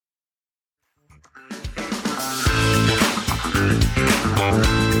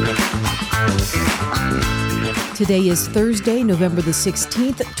Today is Thursday, November the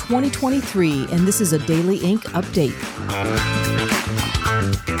 16th, 2023, and this is a Daily.Ink update.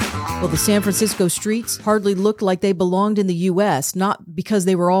 Well, the San Francisco streets hardly looked like they belonged in the U.S., not because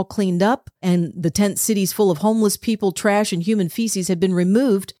they were all cleaned up and the tent cities full of homeless people, trash, and human feces had been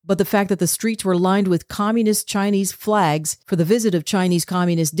removed, but the fact that the streets were lined with communist Chinese flags for the visit of Chinese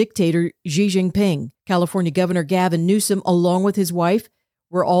communist dictator Xi Jinping. California Governor Gavin Newsom, along with his wife,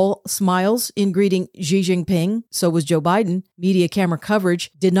 were all smiles in greeting Xi Jinping. So was Joe Biden. Media camera coverage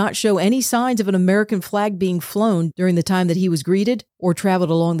did not show any signs of an American flag being flown during the time that he was greeted or traveled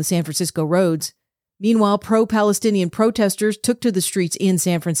along the San Francisco roads. Meanwhile, pro-Palestinian protesters took to the streets in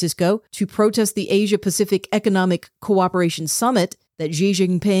San Francisco to protest the Asia-Pacific Economic Cooperation Summit that Xi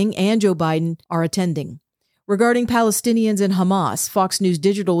Jinping and Joe Biden are attending. Regarding Palestinians and Hamas, Fox News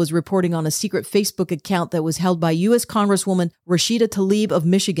Digital was reporting on a secret Facebook account that was held by U.S. Congresswoman Rashida Tlaib of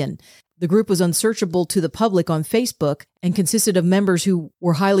Michigan. The group was unsearchable to the public on Facebook and consisted of members who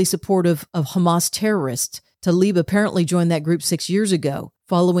were highly supportive of Hamas terrorists. Tlaib apparently joined that group 6 years ago.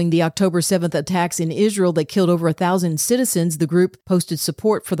 Following the October 7th attacks in Israel that killed over 1,000 citizens, the group posted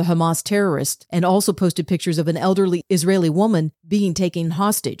support for the Hamas terrorists and also posted pictures of an elderly Israeli woman being taken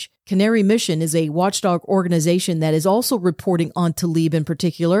hostage. Canary Mission is a watchdog organization that is also reporting on Tlaib in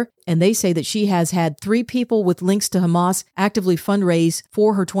particular, and they say that she has had 3 people with links to Hamas actively fundraise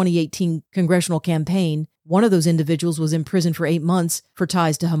for her 2018 congressional campaign. One of those individuals was in prison for 8 months for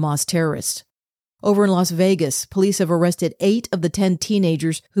ties to Hamas terrorists. Over in Las Vegas, police have arrested 8 of the 10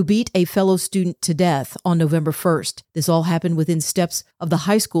 teenagers who beat a fellow student to death on November 1st. This all happened within steps of the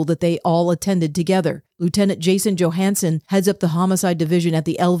high school that they all attended together. Lieutenant Jason Johansson heads up the homicide division at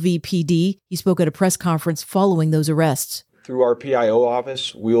the LVPD. He spoke at a press conference following those arrests. Through our PIO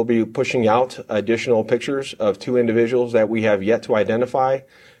office, we will be pushing out additional pictures of 2 individuals that we have yet to identify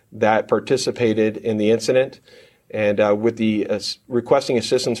that participated in the incident, and with the requesting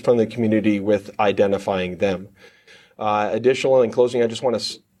assistance from the community with identifying them. Additionally, in closing, I just want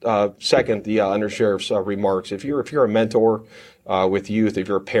to second the undersheriff's remarks. If you're a mentor with youth, if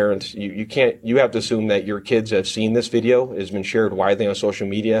you're a parent, you have to assume that your kids have seen this video. It has been shared widely on social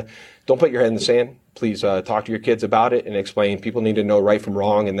media. Don't put your head in the sand. Please talk to your kids about it and explain. People need to know right from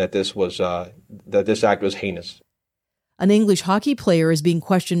wrong, and that this act was heinous. An English hockey player is being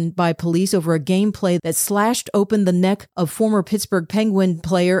questioned by police over a gameplay that slashed open the neck of former Pittsburgh Penguin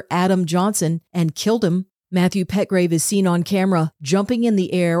player Adam Johnson and killed him. Matthew Petgrave is seen on camera jumping in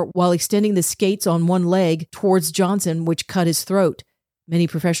the air while extending the skates on one leg towards Johnson, which cut his throat. Many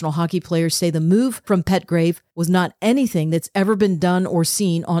professional hockey players say the move from Petgrave was not anything that's ever been done or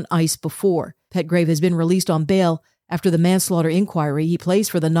seen on ice before. Petgrave has been released on bail after the manslaughter inquiry. He plays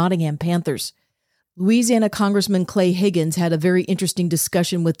for the Nottingham Panthers. Louisiana Congressman Clay Higgins had a very interesting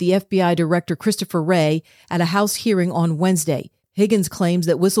discussion with the FBI Director Christopher Wray at a House hearing on Wednesday. Higgins claims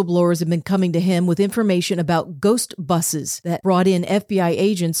that whistleblowers have been coming to him with information about ghost buses that brought in FBI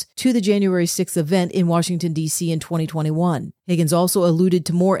agents to the January 6th event in Washington, D.C. in 2021. Higgins also alluded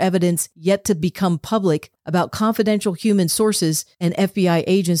to more evidence yet to become public about confidential human sources and FBI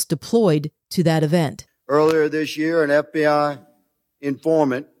agents deployed to that event. Earlier this year, an FBI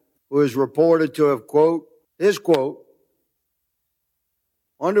informant who is reported to have, quote,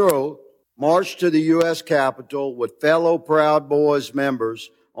 under oath, marched to the U.S. Capitol with fellow Proud Boys members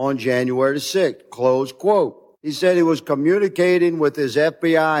on January 6th, close quote. He said he was communicating with his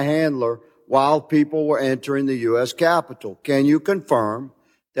FBI handler while people were entering the U.S. Capitol. Can you confirm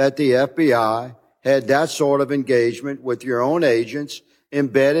that the FBI had that sort of engagement with your own agents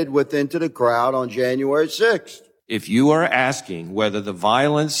embedded into the crowd on January 6th? If you are asking whether the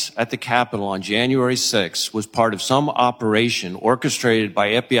violence at the Capitol on January 6th was part of some operation orchestrated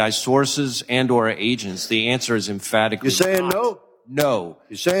by FBI sources and or agents, the answer is emphatically You're saying not. no? No.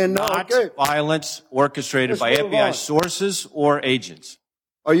 You're saying no? Not okay. Violence orchestrated by FBI sources or agents.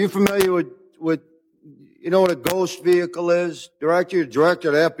 Are you familiar with you know what a ghost vehicle is? Director of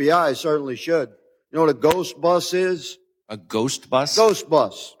the FBI certainly should. You know what a ghost bus is? A ghost bus? Ghost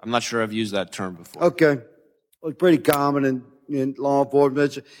bus. I'm not sure I've used that term before. Okay. It's pretty common in law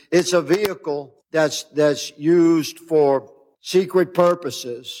enforcement. It's a vehicle that's used for secret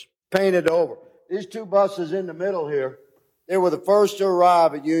purposes, painted over. These 2 buses in the middle here, they were the first to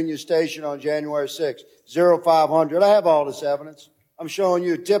arrive at Union Station on January 6th, 0500. I have all this evidence. I'm showing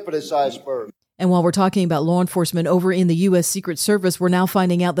you a tip of this iceberg. And while we're talking about law enforcement over in the U.S. Secret Service, we're now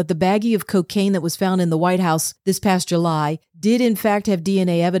finding out that the baggie of cocaine that was found in the White House this past July did in fact have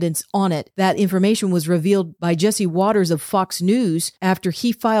DNA evidence on it. That information was revealed by Jesse Waters of Fox News after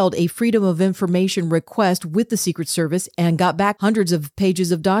he filed a Freedom of Information request with the Secret Service and got back hundreds of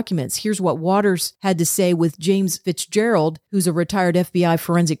pages of documents. Here's what Waters had to say with James Fitzgerald, who's a retired FBI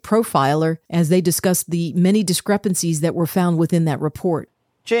forensic profiler, as they discussed the many discrepancies that were found within that report.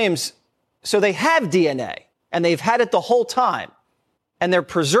 James, so they have DNA, and they've had it the whole time, and they're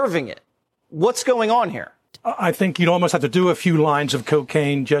preserving it. What's going on here? I think you'd almost have to do a few lines of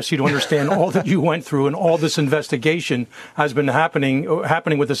cocaine, Jesse, to understand all that you went through and all this investigation has been happening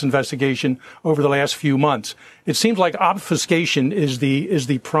with this investigation over the last few months. It seems like obfuscation is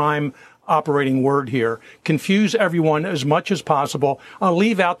the prime operating word here. Confuse everyone as much as possible. I'll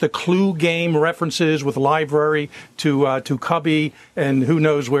leave out the clue game references with library to Cubby and who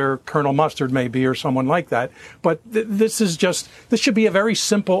knows where Colonel Mustard may be or someone like that. But this should be a very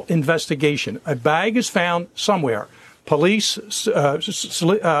simple investigation. A bag is found somewhere. Police,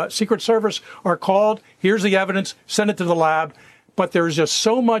 Secret Service are called. Here's the evidence. Send it to the lab. But there's just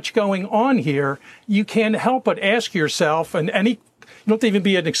so much going on here. You can't help but ask yourself, and you don't have to even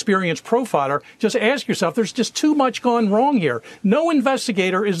be an experienced profiler. Just ask yourself, there's just too much gone wrong here. No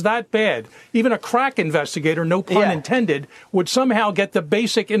investigator is that bad. Even a crack investigator, no pun intended, would somehow get the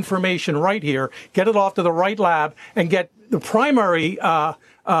basic information right here, get it off to the right lab, and get the primary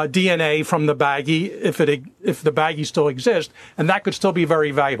DNA from the baggie, if the baggie still exists, and that could still be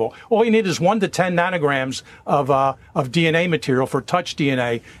very valuable. All you need is 1 to 10 nanograms of DNA material for touch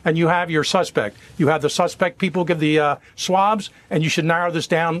DNA, and you have your suspect. You have the suspect. People give the swabs, and you should narrow this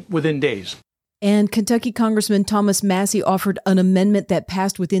down within days. And Kentucky Congressman Thomas Massie offered an amendment that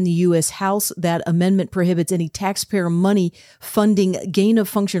passed within the U.S. House. That amendment prohibits any taxpayer money funding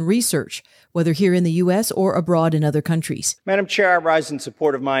gain-of-function research, whether here in the U.S. or abroad in other countries. Madam Chair, I rise in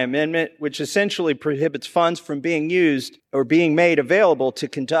support of my amendment, which essentially prohibits funds from being used or being made available to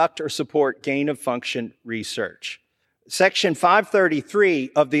conduct or support gain-of-function research. Section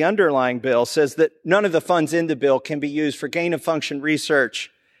 533 of the underlying bill says that none of the funds in the bill can be used for gain-of-function research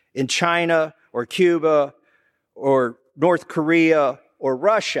in China or Cuba or North Korea or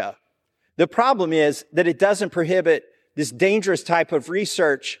Russia. The problem is that it doesn't prohibit this dangerous type of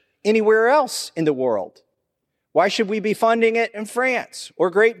research anywhere else in the world. Why should we be funding it in France or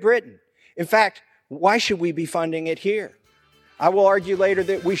Great Britain? In fact, why should we be funding it here? I will argue later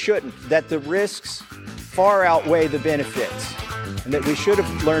that we shouldn't, that the risks far outweigh the benefits, and that we should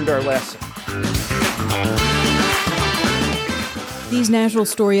have learned our lesson. These national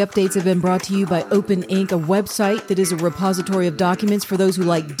story updates have been brought to you by Daily.Ink, a website that is a repository of documents for those who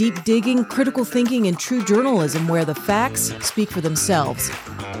like deep digging, critical thinking, and true journalism where the facts speak for themselves.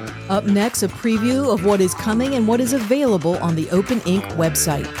 Up next, a preview of what is coming and what is available on the Daily.Ink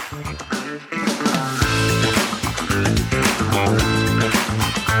website.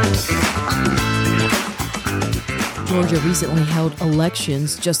 Georgia recently held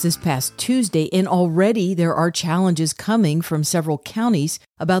elections just this past Tuesday, and already there are challenges coming from several counties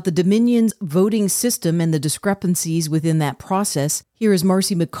about the Dominion's voting system and the discrepancies within that process. Here is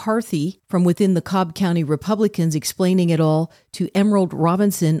Marcy McCarthy from within the Cobb County Republicans explaining it all to Emerald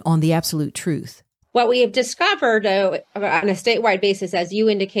Robinson on The Absolute Truth. What we have discovered on a statewide basis, as you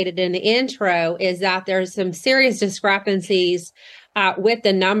indicated in the intro, is that there's some serious discrepancies with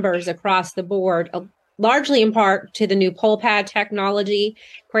the numbers across the board, largely in part to the new poll pad technology,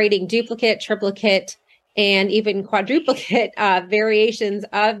 creating duplicate, triplicate, and even quadruplicate variations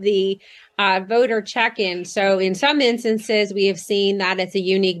of the voter check-in. So in some instances, we have seen that it's a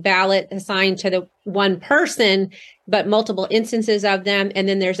unique ballot assigned to the one person, but multiple instances of them. And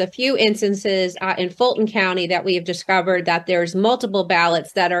then there's a few instances in Fulton County that we have discovered that there's multiple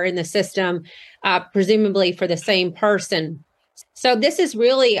ballots that are in the system, presumably for the same person. So this is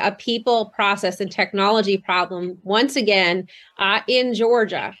really a people, process, and technology problem, once again, in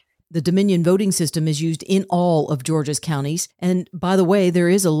Georgia. The Dominion voting system is used in all of Georgia's counties. And by the way, there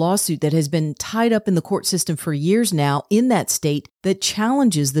is a lawsuit that has been tied up in the court system for years now in that state that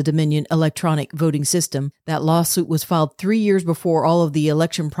challenges the Dominion electronic voting system. That lawsuit was filed 3 years before all of the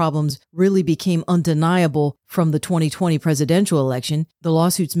election problems really became undeniable from the 2020 presidential election. The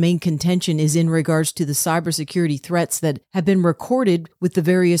lawsuit's main contention is in regards to the cybersecurity threats that have been recorded with the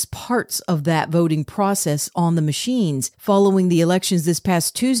various parts of that voting process on the machines. Following the elections this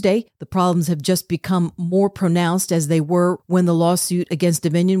past Tuesday, the problems have just become more pronounced as they were when the lawsuit against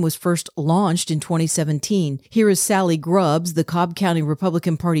Dominion was first launched in 2017. Here is Sally Grubbs, the Cobb Cobb County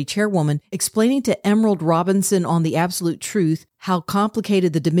Republican Party chairwoman, explaining to Emerald Robinson on The Absolute Truth how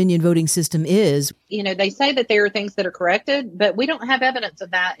complicated the Dominion voting system is. You know, they say that there are things that are corrected, but we don't have evidence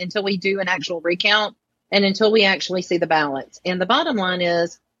of that until we do an actual recount and until we actually see the ballots. And the bottom line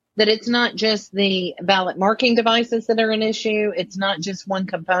is that it's not just the ballot marking devices that are an issue. It's not just one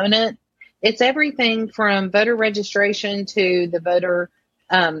component. It's everything from voter registration to the voter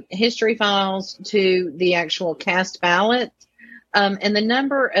history files to the actual cast ballot, and the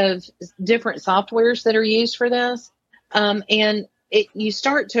number of different softwares that are used for this. You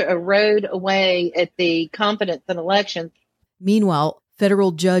start to erode away at the confidence in elections. Meanwhile,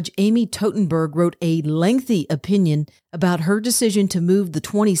 federal judge Amy Totenberg wrote a lengthy opinion about her decision to move the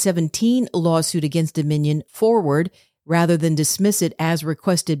 2017 lawsuit against Dominion forward rather than dismiss it as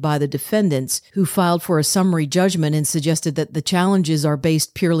requested by the defendants, who filed for a summary judgment and suggested that the challenges are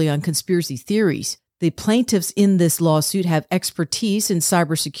based purely on conspiracy theories. The plaintiffs in this lawsuit have expertise in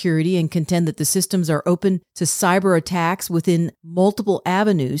cybersecurity and contend that the systems are open to cyber attacks within multiple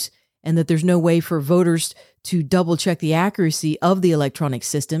avenues, and that there's no way for voters to double-check the accuracy of the electronic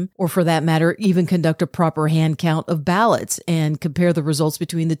system, or for that matter, even conduct a proper hand count of ballots and compare the results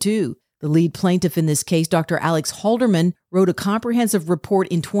between the two. The lead plaintiff in this case, Dr. Alex Halderman, wrote a comprehensive report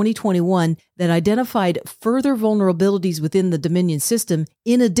in 2021 that identified further vulnerabilities within the Dominion system,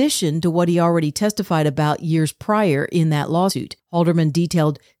 in addition to what he already testified about years prior in that lawsuit. Halderman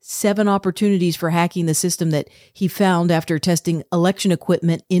detailed 7 opportunities for hacking the system that he found after testing election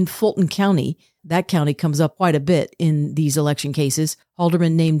equipment in Fulton County. That county comes up quite a bit in these election cases.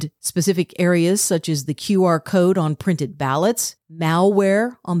 Halderman named specific areas such as the QR code on printed ballots,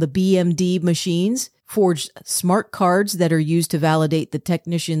 malware on the BMD machines, forged smart cards that are used to validate the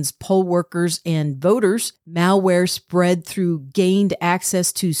technicians, poll workers, and voters, malware spread through gained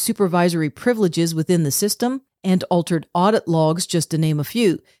access to supervisory privileges within the system, and altered audit logs, just to name a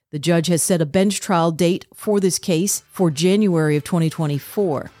few. The judge has set a bench trial date for this case for January of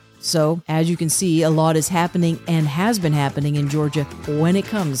 2024. So, as you can see, a lot is happening and has been happening in Georgia when it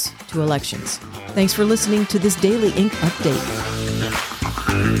comes to elections. Thanks for listening to this Daily.Ink update.